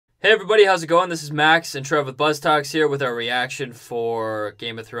Hey everybody, how's it going? This is Max and Trev with BuzzTox here with our reaction for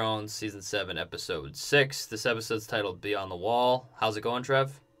Game of Thrones Season 7, Episode 6. This episode's titled Beyond the Wall. How's it going,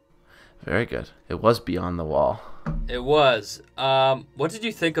 Trev? Very good. It was Beyond the Wall. It was. What did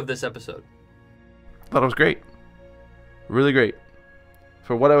you think of this episode? Thought it was great. Really great.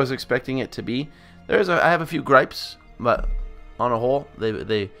 For what I was expecting it to be. I have a few gripes, but on a whole,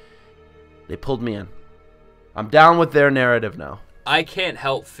 they pulled me in. I'm down with their narrative now. I can't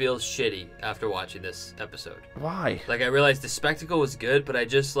help feel shitty after watching this episode. Why? Like, I realized the spectacle was good, but I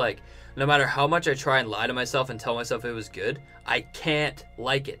just, no matter how much I try and lie to myself and tell myself it was good, I can't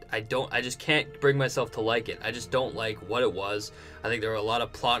like it. I just can't bring myself to like it. I just don't like what it was. I think there were a lot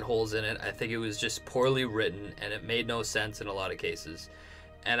of plot holes in it. I think it was just poorly written, and it made no sense in a lot of cases.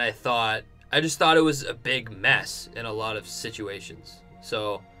 And I just thought it was a big mess in a lot of situations.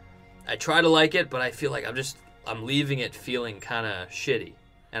 So, I try to like it, but I feel like I'm leaving it feeling kind of shitty,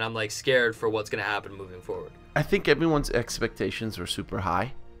 and I'm scared for what's going to happen moving forward. I think everyone's expectations were super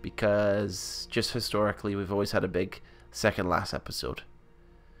high because just historically we've always had a big second last episode,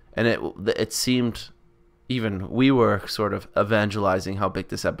 and it seemed even we were sort of evangelizing how big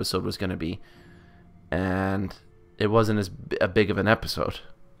this episode was going to be, and it wasn't as big of an episode.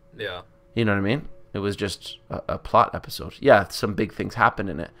 Yeah, you know what I mean? It was just a plot episode. Yeah, some big things happened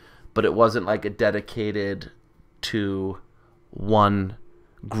in it, but it wasn't like a dedicated to one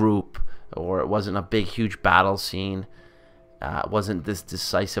group, or it wasn't a big huge battle scene. It wasn't this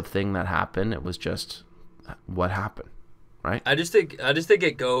decisive thing that happened. It was just what happened, right? I just think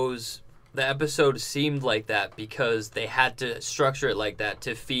it goes. The episode seemed like that because they had to structure it like that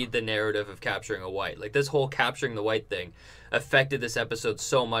to feed the narrative of capturing a wight. Like, this whole capturing the wight thing affected this episode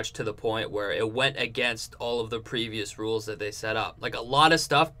so much to the point where it went against all of the previous rules that they set up. Like, a lot of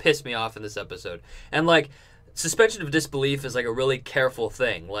stuff pissed me off in this episode, and suspension of disbelief is a really careful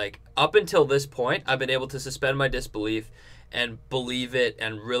thing. Up until this point, I've been able to suspend my disbelief and believe it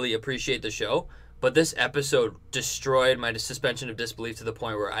and really appreciate the show. But this episode destroyed my suspension of disbelief to the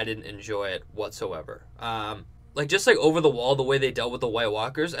point where I didn't enjoy it whatsoever. Over the wall, the way they dealt with the White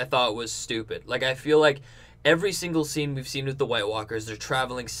Walkers, I thought was stupid. I feel like every single scene we've seen with the White Walkers, they're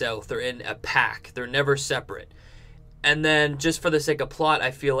traveling south, they're in a pack, they're never separate. And then, just for the sake of plot, I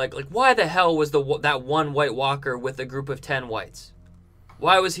feel like why the hell was that one White Walker with a group of 10 whites?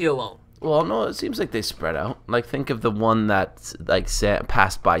 Why was he alone? Well, no, it seems like they spread out. Think of the one that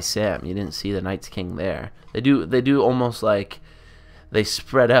passed by Sam. You didn't see the Night's King there. They do almost like they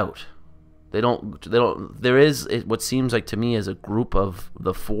spread out. They don't. There is what seems like to me is a group of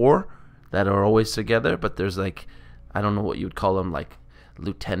the four that are always together, but there's I don't know what you would call them,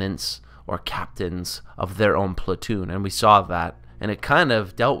 lieutenants or captains of their own platoon, and we saw that, and it kind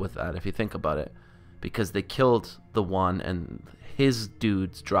of dealt with that if you think about it, because they killed the one and his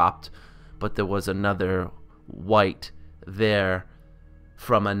dudes dropped, but there was another white there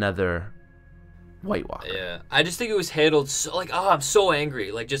from another White Walker. Yeah, I just think it was handled so I'm so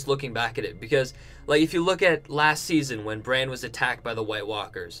angry just looking back at it, because if you look at last season when Bran was attacked by the White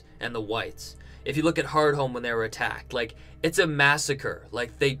Walkers and the Whites, if you look at Hardhome when they were attacked, it's a massacre.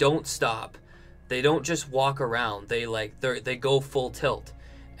 They don't stop. They don't just walk around. They go full tilt.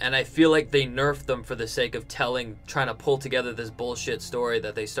 And I feel like they nerfed them for the sake of trying to pull together this bullshit story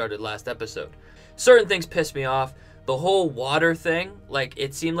that they started last episode. Certain things pissed me off. The whole water thing,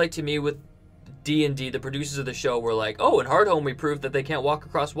 it seemed like to me with D&D, the producers of the show were oh, in Hardhome we proved that they can't walk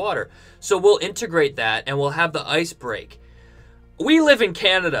across water, so we'll integrate that and we'll have the ice break. We live in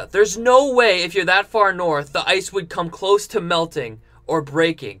Canada. There's no way, if you're that far north, the ice would come close to melting or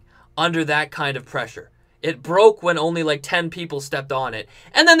breaking under that kind of pressure. It broke when only 10 people stepped on it.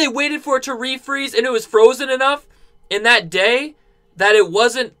 And then they waited for it to refreeze, and it was frozen enough in that day that it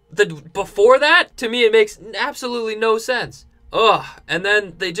wasn't before that. To me, it makes absolutely no sense. Ugh. And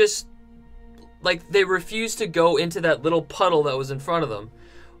then they just, they refused to go into that little puddle that was in front of them.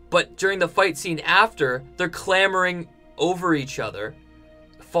 But during the fight scene after, they're clambering over each other,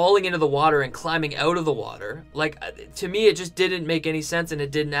 falling into the water and climbing out of the water. To me, it just didn't make any sense, and it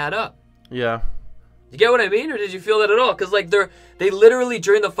didn't add up. Yeah. You get what I mean, or did you feel that at all? Because they literally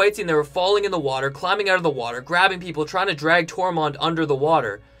during the fight scene, they were falling in the water, climbing out of the water, grabbing people, trying to drag Tourmond under the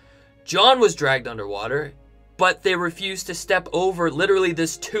water. Jon was dragged underwater, but they refused to step over literally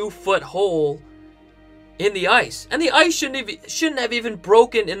this 2-foot hole in the ice, and the ice shouldn't have even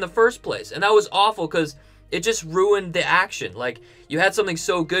broken in the first place, and that was awful because it just ruined the action. You had something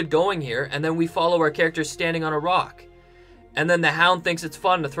so good going here, and then we follow our characters standing on a rock. And then the Hound thinks it's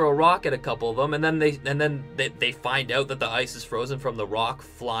fun to throw a rock at a couple of them, and then they find out that the ice is frozen from the rock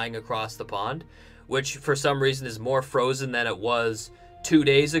flying across the pond, which for some reason is more frozen than it was 2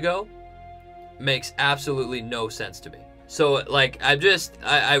 days ago makes absolutely no sense to me. So like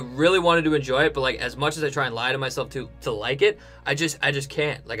I really wanted to enjoy it, but like as much as I try and lie to myself to like it, I just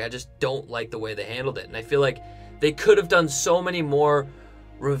can't. Like I just don't like the way they handled it. And I feel like they could have done so many more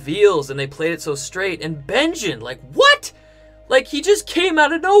reveals and they played it so straight. And Benjen, like what? Like he just came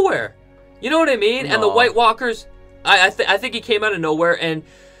out of nowhere. You know what I mean? No. And the White Walkers, I think he came out of nowhere, and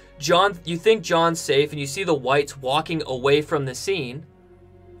you think Jon's safe, and you see the Whites walking away from the scene.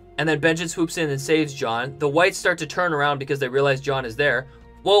 And then Benjen swoops in and saves Jon. The Whites start to turn around because they realize Jon is there.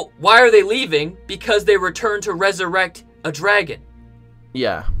 Well, why are they leaving? Because they return to resurrect a dragon.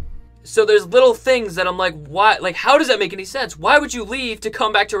 Yeah. So there's little things that I'm like, why? Like, how does that make any sense? Why would you leave to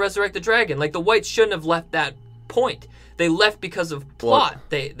come back to resurrect the dragon? Like, the Whites shouldn't have left that point. They left because of plot.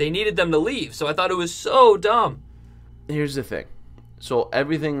 Well, they needed them to leave. So I thought it was so dumb. Here's the thing. So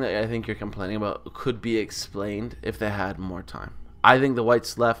everything that I think you're complaining about could be explained if they had more time. I think the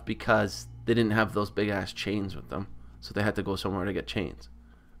Whites left because they didn't have those big-ass chains with them. So they had to go somewhere to get chains.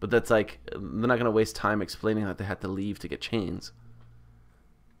 But that's like, they're not going to waste time explaining that they had to leave to get chains.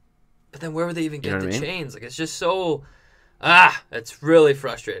 But then where would they even get the chains? Like, it's just so... it's really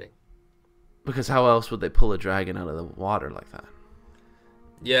frustrating. Because how else would they pull a dragon out of the water like that?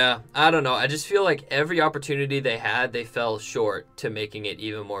 Yeah, I don't know. I just feel like every opportunity they had, they fell short to making it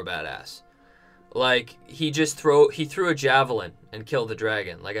even more badass. Like, he threw a javelin and killed the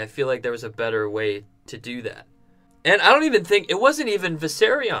dragon. Like, I feel like there was a better way to do that. And I don't even think, it wasn't even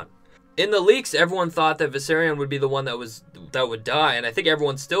Viserion. In the leaks, everyone thought that Viserion would be the one that would die, and I think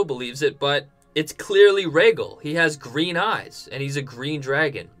everyone still believes it, but it's clearly Rhaegal. He has green eyes, and he's a green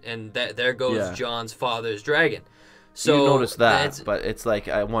dragon, and there goes Jon's father's dragon. So you noticed that, but it's like,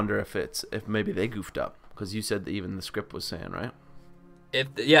 I wonder if maybe they goofed up, because you said that even the script was saying, right?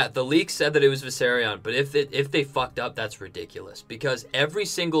 The leaks said that it was Viserion, but if they fucked up, that's ridiculous, because every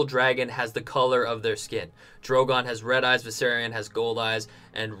single dragon has the color of their skin. Drogon has red eyes, Viserion has gold eyes,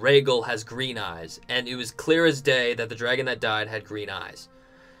 and Rhaegal has green eyes, and it was clear as day that the dragon that died had green eyes.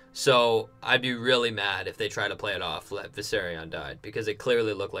 So I'd be really mad if they try to play it off that Viserion died, because it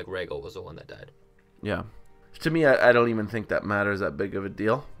clearly looked like Rhaegal was the one that died. Yeah. To me, I don't even think that matters that big of a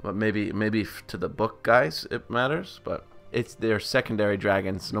deal, but maybe to the book guys it matters, but they're secondary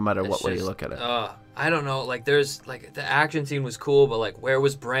dragons no matter what way you look at it. I don't know, like there's like the action scene was cool, but like where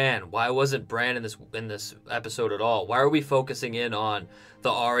was Bran? Why wasn't Bran in this episode at all? Why are we focusing in on the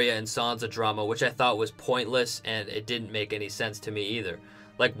Arya and Sansa drama, which I thought was pointless and it didn't make any sense to me either.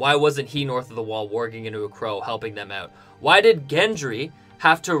 Like, why wasn't he north of the wall working into a crow helping them out? Why did Gendry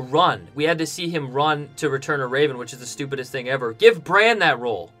have to run? We had to see him run to return a raven, which is the stupidest thing ever. Give Bran that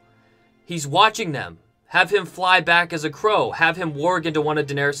role. He's watching them. Have him fly back as a crow. Have him warg into one of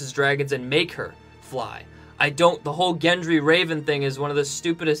Daenerys' dragons and make her fly. The whole Gendry Raven thing is one of the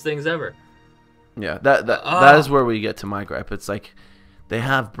stupidest things ever. Yeah, that is where we get to my gripe. It's like, they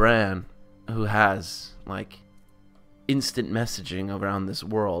have Bran, who has, like, instant messaging around this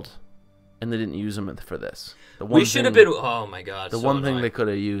world, and they didn't use him for this. We should have been, oh my god. The one thing they could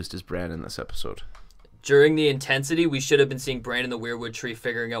have used is Bran in this episode. During the intensity, we should have been seeing Bran in the Weirwood Tree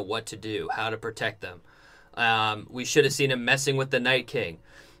figuring out what to do, how to protect them. We should have seen him messing with the Night King.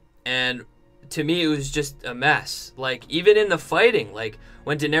 And to me, it was just a mess. Like, even in the fighting, like,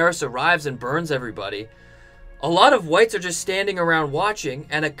 when Daenerys arrives and burns everybody, a lot of whites are just standing around watching,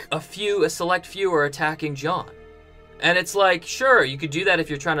 and a select few are attacking Jon. And it's like, sure, you could do that if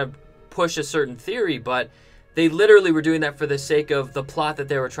you're trying to push a certain theory, but they literally were doing that for the sake of the plot that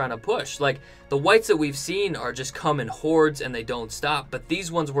they were trying to push. Like, the whites that we've seen are just come in hordes and they don't stop, but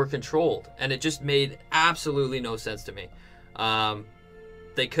these ones were controlled, and it just made absolutely no sense to me.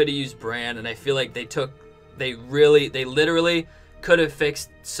 They could have used Bran, and I feel like they literally could have fixed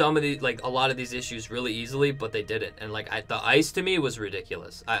some of a lot of these issues really easily, but they didn't. And like, the ice to me was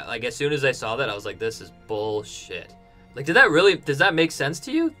ridiculous. As soon as I saw that, I was like, this is bullshit. Like, does that make sense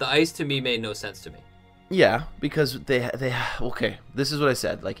to you? The ice to me made no sense to me. Yeah, because okay, this is what I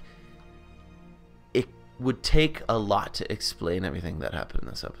said. Like, it would take a lot to explain everything that happened in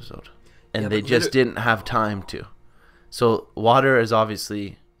this episode, and they just didn't have time to. So water is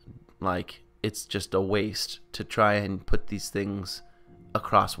obviously, like, it's just a waste to try and put these things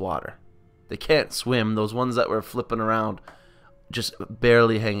across water. They can't swim. Those ones that were flipping around, just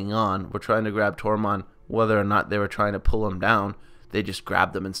barely hanging on, were trying to grab Tormund. Whether or not they were trying to pull him down, they just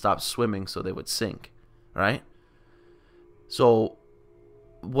grabbed them and stopped swimming so they would sink, right? So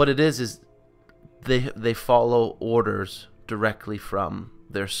what it is they follow orders directly from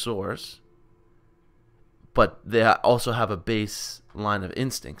their source, but they also have a baseline of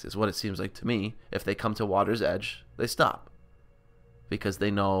instincts, is what it seems like to me. If they come to water's edge, they stop. because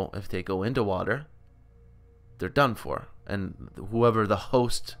they know if they go into water, they're done for. And whoever the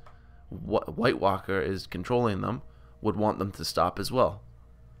host White Walker is controlling them would want them to stop as well.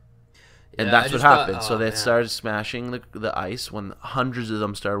 And Yeah, that's what happened. So they man. started smashing the ice when hundreds of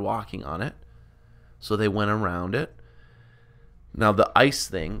them started walking on it. So they went around it. Now the ice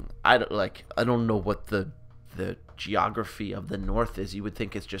thing, I don't know what the geography of the north is. You would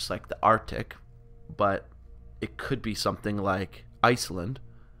think it's just like the Arctic, but it could be something like Iceland,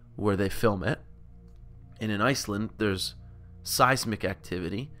 where they film it. And in Iceland, there's seismic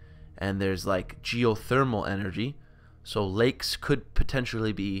activity, and there's like geothermal energy. So lakes could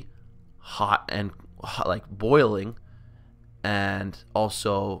potentially be hot, like boiling, and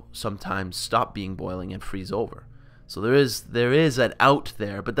also sometimes stop being boiling and freeze over. So there is an out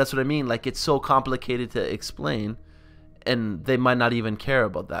there, but that's what I mean. Like, it's so complicated to explain, and they might not even care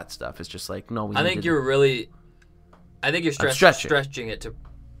about that stuff. It's just like, no, I think you're stretching it to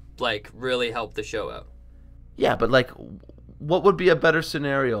like really help the show out. Yeah, but like, what would be a better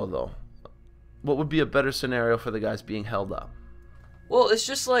scenario though? What would be a better scenario for the guys being held up? Well, it's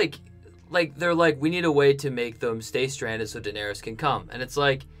just like they're like, we need a way to make them stay stranded so Daenerys can come. And it's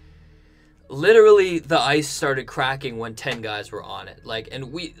like, literally the ice started cracking when 10 guys were on it. Like,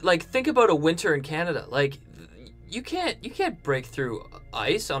 and we, like, think about a winter in Canada. Like, you can't break through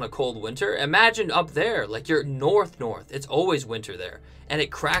ice on a cold winter. Imagine up there, like, you're north. It's always winter there. And it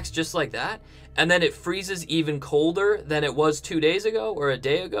cracks just like that. And then it freezes even colder than it was 2 days ago or a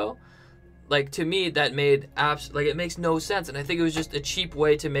day ago. Like, to me, that made it makes no sense. And I think it was just a cheap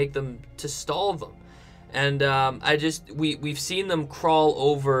way to make them, to stall them. And we've seen them crawl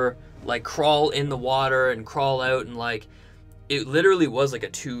over, like, crawl in the water and crawl out, and like, it literally was like a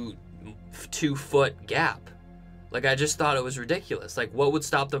 2-foot gap. Like, I just thought it was ridiculous. Like, what would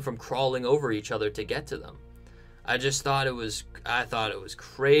stop them from crawling over each other to get to them? I thought it was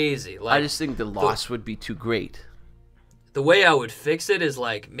crazy. Like, I just think the loss would be too great. The way I would fix it is,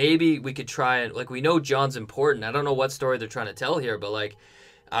 like, maybe we could try and, like, we know Jon's important. I don't know what story they're trying to tell here, but, like,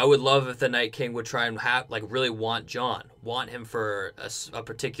 I would love if the Night King would try and really want Jon, want him for a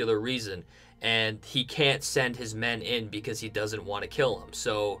particular reason, and he can't send his men in because he doesn't want to kill him,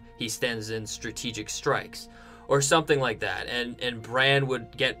 so he sends in strategic strikes or something like that, and Bran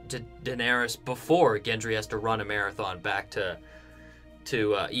would get to Daenerys before Gendry has to run a marathon back to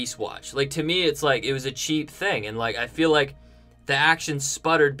Eastwatch. Like, to me, it's like, it was a cheap thing, and like, I feel like the action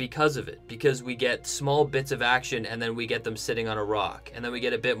sputtered because of it, because we get small bits of action, and then we get them sitting on a rock, and then we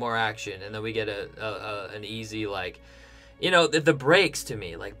get a bit more action, and then we get an easy, like, you know, the breaks. To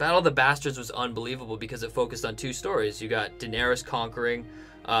me, like, Battle of the Bastards was unbelievable because it focused on two stories. You got Daenerys conquering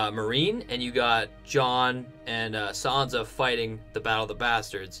Meereen, and you got Jon and Sansa fighting the Battle of the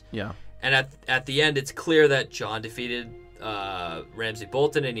Bastards. Yeah. And at the end, it's clear that Jon defeated Ramsay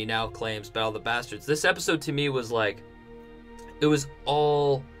Bolton, and he now claims Battle of the Bastards. This episode to me was like, it was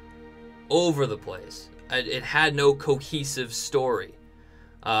all over the place. It had no cohesive story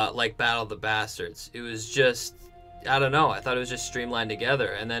like Battle of the Bastards. It was just, I don't know. I thought it was just streamlined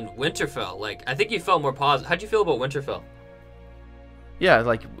together. And then Winterfell, like, I think you felt more positive. How'd you feel about Winterfell? Yeah,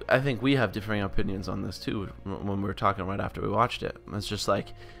 like, I think we have differing opinions on this too when we were talking right after we watched it. It's just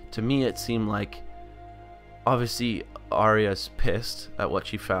like, to me, it seemed like, obviously, Arya's pissed at what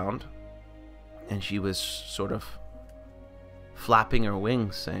she found, and she was sort of flapping her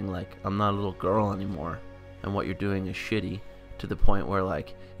wings, saying, like, I'm not a little girl anymore, and what you're doing is shitty, to the point where,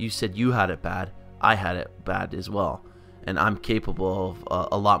 like, you said you had it bad, I had it bad as well, and I'm capable of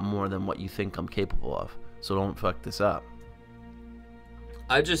a lot more than what you think I'm capable of, so don't fuck this up.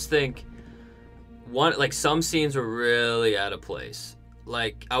 I just think some scenes were really out of place.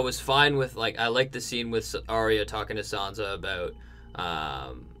 Like, I was fine with, like, I like the scene with Arya talking to Sansa about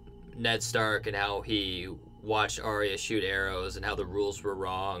Ned Stark and how he watched Arya shoot arrows and how the rules were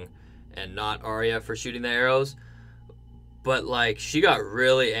wrong and not Arya for shooting the arrows. But, like, she got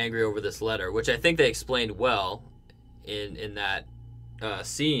really angry over this letter, which I think they explained well in that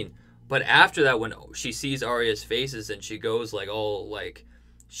scene. But after that, when she sees Arya's faces and she goes, like, all, like,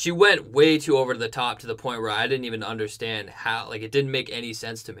 she went way too over to the top, to the point where I didn't even understand how, like, it didn't make any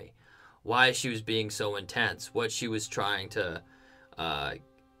sense to me why she was being so intense, what she was trying to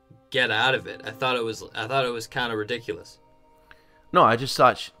get out of it. I thought it was kind of ridiculous. No, I just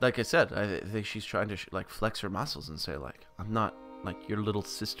thought, like I said, I think she's trying to like flex her muscles and say, like, I'm not like your little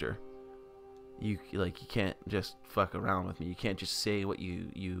sister. You can't just fuck around with me. You can't just say what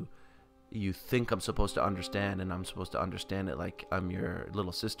you think I'm supposed to understand, and I'm supposed to understand it like I'm your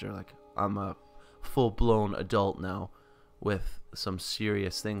little sister. Like, I'm a full-blown adult now with some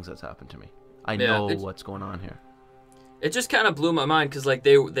serious things that's happened to me. I know what's going on here. It just kind of blew my mind because like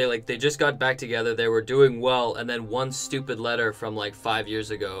they just got back together. They were doing well, and then one stupid letter from like 5 years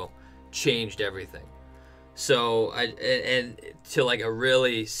ago changed everything. So and to like a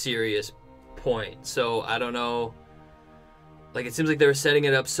really serious point. So I don't know. Like it seems like they were setting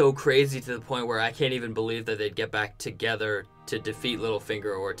it up so crazy to the point where I can't even believe that they'd get back together to defeat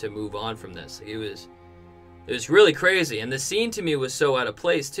Littlefinger or to move on from this. It was really crazy, and the scene to me was so out of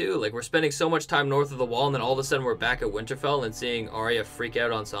place too. Like we're spending so much time north of the Wall, and then all of a sudden we're back at Winterfell and seeing Arya freak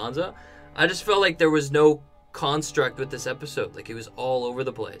out on Sansa. I just felt like there was no construct with this episode. Like it was all over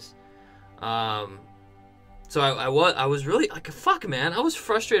the place. So I was really like, fuck, man. I was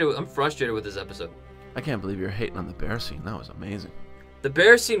frustrated. I'm frustrated with this episode. I can't believe you're hating on the bear scene. That was amazing. The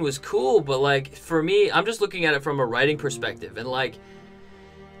bear scene was cool, but like for me, I'm just looking at it from a writing perspective, and like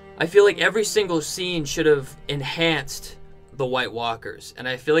I feel like every single scene should have enhanced the White Walkers, and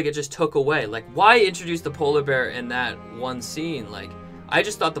I feel like it just took away. Like, why introduce the polar bear in that one scene? Like, I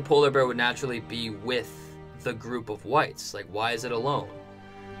just thought the polar bear would naturally be with the group of whites. Like, why is it alone?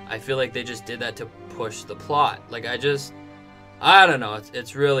 I feel like they just did that to push the plot. Like, I don't know.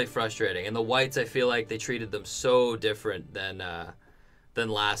 It's really frustrating. And the whites, I feel like they treated them so different than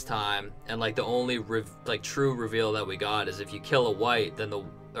last time. And like the only true reveal that we got is if you kill a white,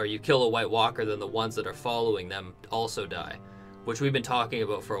 or you kill a White Walker, then the ones that are following them also die, which we've been talking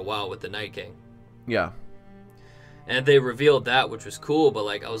about for a while with the Night King. Yeah. And they revealed that, which was cool, but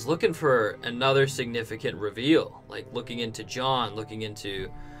like I was looking for another significant reveal, like looking into Jon, looking into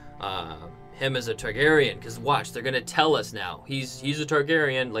him as a Targaryen, because watch, they're gonna tell us now he's a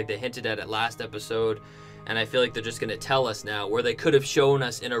Targaryen, like they hinted at it last episode, and I feel like they're just gonna tell us now, where they could have shown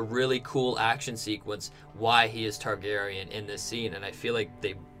us in a really cool action sequence why he is Targaryen in this scene, and I feel like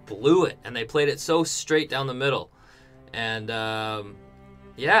they blew it, and they played it so straight down the middle, and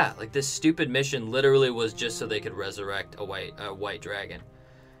yeah, like this stupid mission literally was just so they could resurrect a white dragon.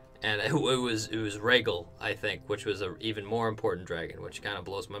 And it was Rhaegal, I think, which was an even more important dragon, which kind of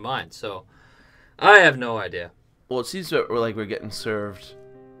blows my mind. So, I have no idea. Well, it seems that we're getting served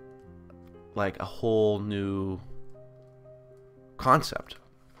like a whole new concept,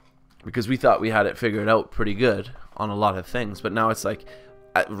 because we thought we had it figured out pretty good on a lot of things, but now it's like,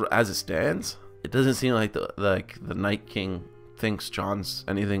 as it stands, it doesn't seem like the Night King thinks Jon's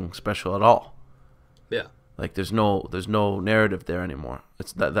anything special at all. Yeah. Like there's no narrative there anymore.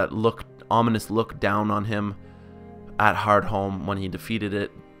 It's that ominous look down on him at Hardhome when he defeated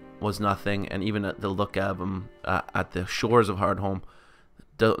it was nothing, and even the look of him at the shores of Hardhome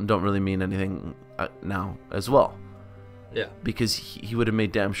don't really mean anything now as well. Yeah. Because he would have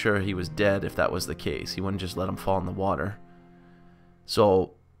made damn sure he was dead if that was the case. He wouldn't just let him fall in the water.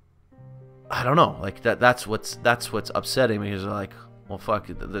 So I don't know. Like that's what's upsetting, because they're like, well, fuck,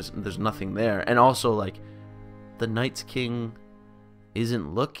 there's nothing there, and also like, the Night's King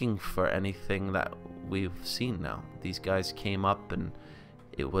isn't looking for anything that we've seen now. These guys came up, and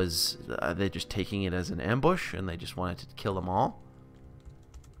it was they're just taking it as an ambush, and they just wanted to kill them all.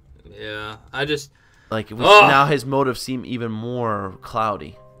 Yeah, I just like now his motives seem even more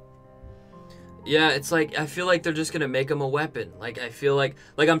cloudy. Yeah, it's like I feel like they're just gonna make him a weapon. Like I feel like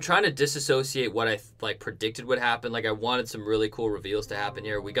I'm trying to disassociate what I predicted would happen. Like I wanted some really cool reveals to happen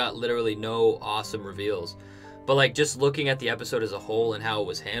here. We got literally no awesome reveals. But like just looking at the episode as a whole and how it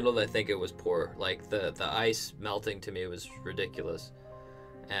was handled, I think it was poor. Like the ice melting to me was ridiculous,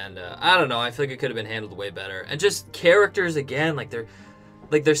 and I don't know. I feel like it could have been handled way better. And just characters again,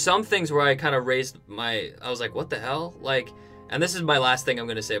 there's some things where I kind of I was like, what the hell? Like, and this is my last thing I'm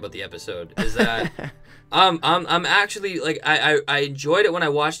gonna say about the episode is that I'm actually like I enjoyed it when I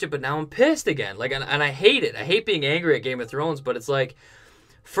watched it, but now I'm pissed again. Like and I hate it. I hate being angry at Game of Thrones, but it's like.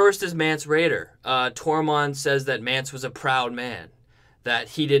 First is Mance Rayder. Tourmond says that Mance was a proud man, that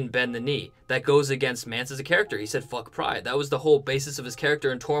he didn't bend the knee. That goes against Mance as a character. He said, fuck pride. That was the whole basis of his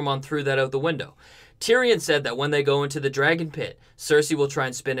character, and Tourmond threw that out the window. Tyrion said that when they go into the dragon pit, Cersei will try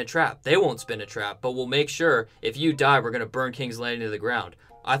and spin a trap. They won't spin a trap, but we'll make sure if you die, we're going to burn King's Landing to the ground.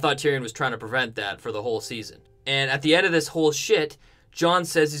 I thought Tyrion was trying to prevent that for the whole season. And at the end of this whole shit, Jon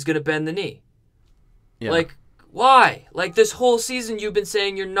says he's going to bend the knee. Yeah. Like, why? Like, this whole season you've been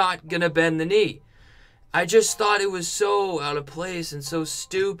saying you're not going to bend the knee. I just thought it was so out of place and so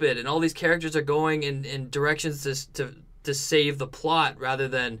stupid, and all these characters are going in directions to save the plot rather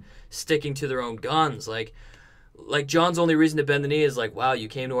than sticking to their own guns. Like Jon's only reason to bend the knee is like, wow, you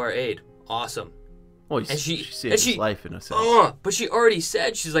came to our aid. Awesome. Well, she saved his life in a sense. But she already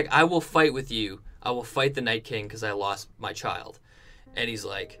said, she's like, I will fight with you. I will fight the Night King because I lost my child. and he's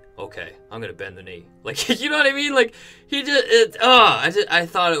like, okay, I'm gonna bend the knee. Like, you know what I mean? Like, he just, I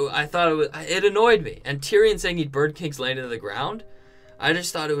thought it was, it annoyed me. And Tyrion saying he'd burn King's Landing to the ground, I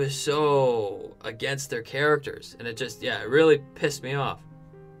just thought it was so against their characters, and it just, it really pissed me off.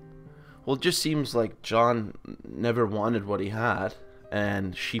 Well, it just seems like Jon never wanted what he had,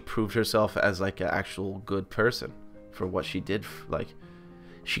 and she proved herself as like an actual good person for what she did. Like,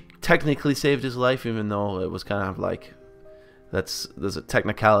 she technically saved his life, even though it was kind of like, there's a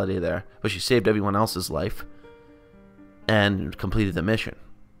technicality there, but she saved everyone else's life and completed the mission,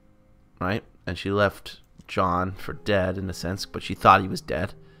 right? And she left Jon for dead in a sense, but she thought he was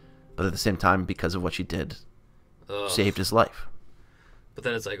dead, but at the same time, because of what she did, saved his life. But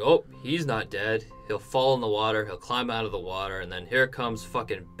then it's like, oh, he's not dead. He'll fall in the water. He'll climb out of the water, and then here comes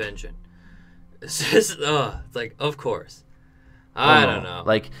fucking Benjen. It's just, it's like, of course. I don't know.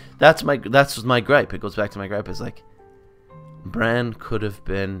 Like, that's my gripe. It goes back to my gripe. Is like, Bran could have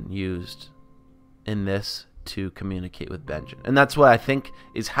been used in this to communicate with Benjen, and that's what I think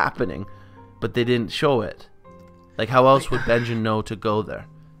is happening. But they didn't show it. Like, how else would Benjen know to go there?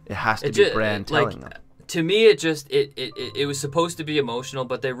 It has to be Bran telling them. To me, it was supposed to be emotional,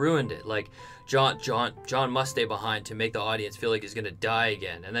 but they ruined it. Like, Jon must stay behind to make the audience feel like he's gonna die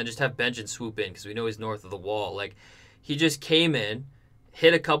again, and then just have Benjen swoop in because we know he's north of the wall. Like, he just came in,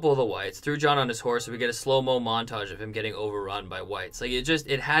 hit a couple of the wights, threw Jon on his horse, so we get a slow-mo montage of him getting overrun by wights. Like,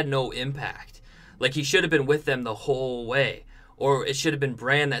 it had no impact. Like, he should have been with them the whole way. Or it should have been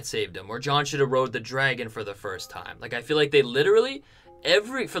Bran that saved him. Or Jon should have rode the dragon for the first time. Like, I feel like they literally,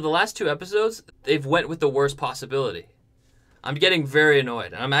 for the last 2 episodes, they've went with the worst possibility. I'm getting very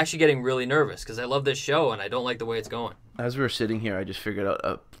annoyed. And I'm actually getting really nervous because I love this show and I don't like the way it's going. As we were sitting here, I just figured out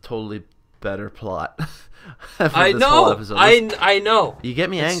a totally better plot. I know. I know. You get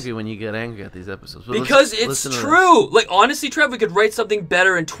me angry when you get angry at these episodes. But because it's true. Like, honestly, Trev, we could write something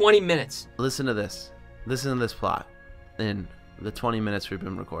better in 20 minutes. Listen to this. Listen to this plot. In the 20 minutes we've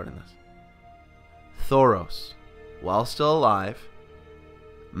been recording this. Thoros, while still alive,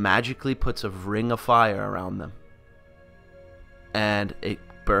 magically puts a ring of fire around them. And it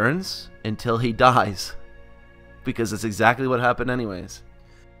burns until he dies. Because that's exactly what happened anyways.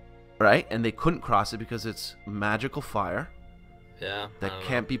 Right? And they couldn't cross it because it's magical fire. Yeah. That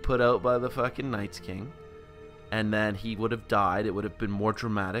can't be put out by the fucking Night's King. And then he would have died. It would have been more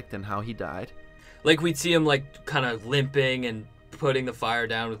dramatic than how he died. Like, we'd see him, like, kind of limping and putting the fire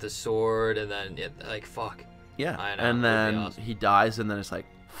down with his sword, and then, like, fuck. Yeah, and then he dies, and then it's like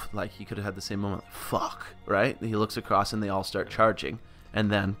he could have had the same moment, like, fuck, right? He looks across, and they all start charging, and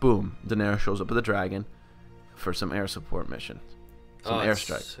then, boom, Daenerys shows up with a dragon for some air support mission, some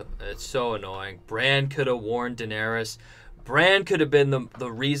airstrike. It's so annoying. Bran could have warned Daenerys. Bran could have been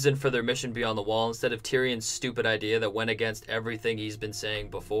the reason for their mission beyond the wall instead of Tyrion's stupid idea that went against everything he's been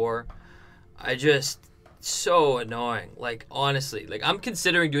saying before. So annoying. Like, honestly, like, I'm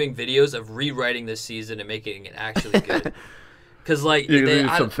considering doing videos of rewriting this season and making it actually good. Because, like, you're gonna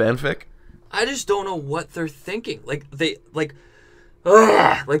do some fanfic? I just don't know what they're thinking. Like, the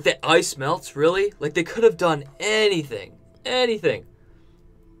ice melts, really? Like, they could have done anything. Anything.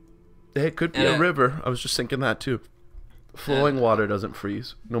 It could be a river. I was just thinking that, too. Flowing water doesn't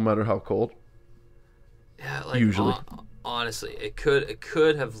freeze, no matter how cold. Yeah, like, usually. Honestly, it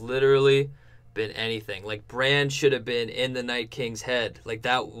could have literally been anything. Like, Bran should have been in the Night King's head. Like,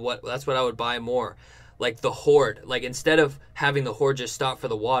 that's what I would buy more. Like, the Horde. Like, instead of having the Horde just stop for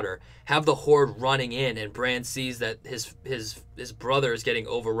the water, have the Horde running in, and Bran sees that his brother is getting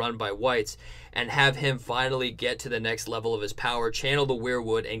overrun by wights, and have him finally get to the next level of his power, channel the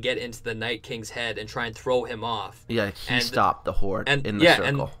Weirwood, and get into the Night King's head and try and throw him off. Yeah, he stopped the Horde in the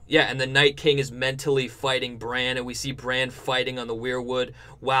circle. And the Night King is mentally fighting Bran, and we see Bran fighting on the Weirwood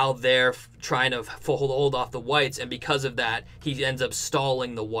while they're trying to hold off the wights, and because of that, he ends up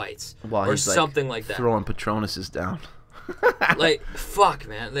stalling the wights. Or something like that. Throwing Patronuses down. Like, fuck,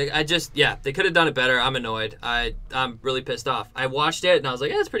 man. Like, they could have done it better. I'm annoyed. I'm really pissed off. I watched it and I was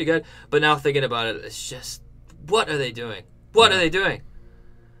like, yeah, it's pretty good. But now thinking about it, it's just, what are they doing? What are they doing?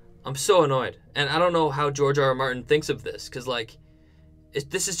 I'm so annoyed. And I don't know how George R. R. Martin thinks of this, because, like,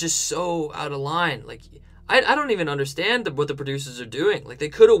 this is just so out of line. Like, I don't even understand what the producers are doing. Like, they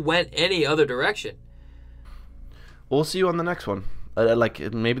could have went any other direction. We'll see you on the next one. Like,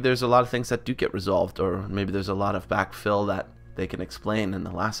 maybe there's a lot of things that do get resolved, or maybe there's a lot of backfill that they can explain in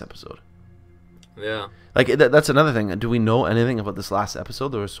the last episode. Yeah. Like, that's another thing. Do we know anything about this last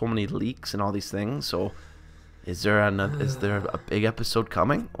episode? There were so many leaks and all these things. So, is there a big episode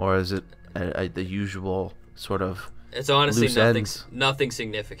coming, or is it the usual sort of? It's honestly nothing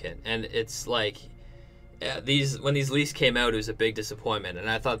significant, and it's like, Yeah, when these leaks came out, it was a big disappointment, and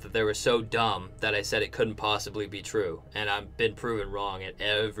I thought that they were so dumb that I said it couldn't possibly be true, and I've been proven wrong at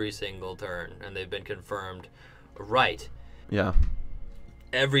every single turn, and they've been confirmed right. Yeah.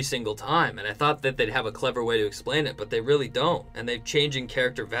 Every single time, and I thought that they'd have a clever way to explain it, but they really don't, and they're changing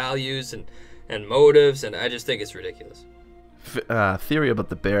character values and motives, and I just think it's ridiculous. Theory about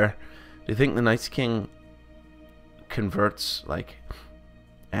the bear. Do you think the Night's King converts like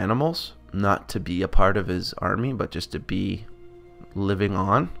animals, not to be a part of his army, but just to be living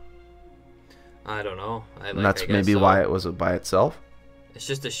on? I don't know. And that's maybe why it was by itself. It's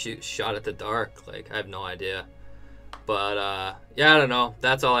just a shot at the dark. Like, I have no idea. But yeah, I don't know.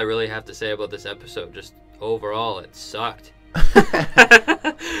 That's all I really have to say about this episode. Just overall, it sucked.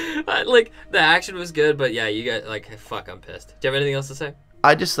 Like, the action was good, but yeah, you got like, fuck, I'm pissed. Do you have anything else to say?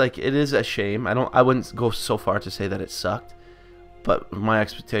 I just like, it is a shame. I wouldn't go so far to say that it sucked, but my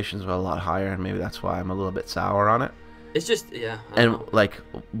expectations were a lot higher, and maybe that's why I'm a little bit sour on it. It's just, yeah. And like,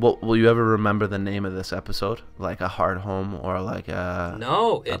 will you ever remember the name of this episode? Like a Hard Home, or like a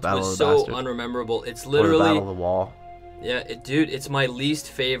it was so unrememberable. It's literally or the Battle of the Wall. Yeah, dude, it's my least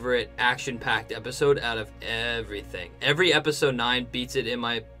favorite action-packed episode out of everything. Every episode 9 beats it in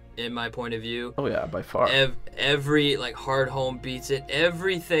my point of view. Oh yeah, by far. Every like Hard Home beats it.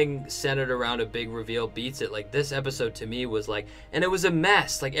 Everything centered around a big reveal beats it. Like, this episode to me was like, and it was a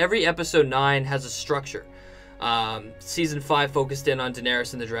mess. Like, every episode 9 has a structure. Season 5 focused in on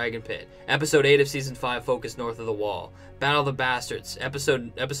Daenerys in the Dragon Pit. Episode 8 of Season 5 focused north of the Wall. Battle of the Bastards.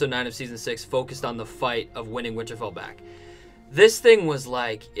 Episode 9 of Season 6 focused on the fight of winning Winterfell back. This thing was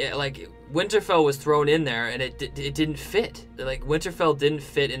like Winterfell was thrown in there, and it didn't fit. Like, Winterfell didn't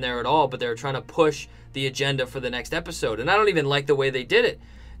fit in there at all, but they were trying to push the agenda for the next episode, and I don't even like the way they did it.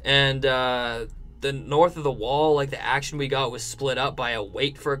 And the north of the Wall, like, the action we got was split up by a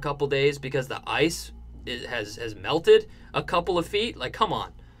wait for a couple days because the ice has melted a couple of feet. Like, come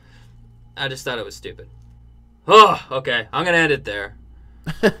on. I just thought it was stupid. Oh, okay. I'm gonna end it there.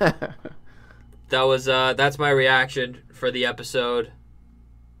 That's my reaction for the episode.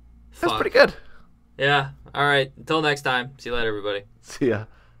 That's pretty good. Yeah. All right. Until next time. See you later, everybody. See ya.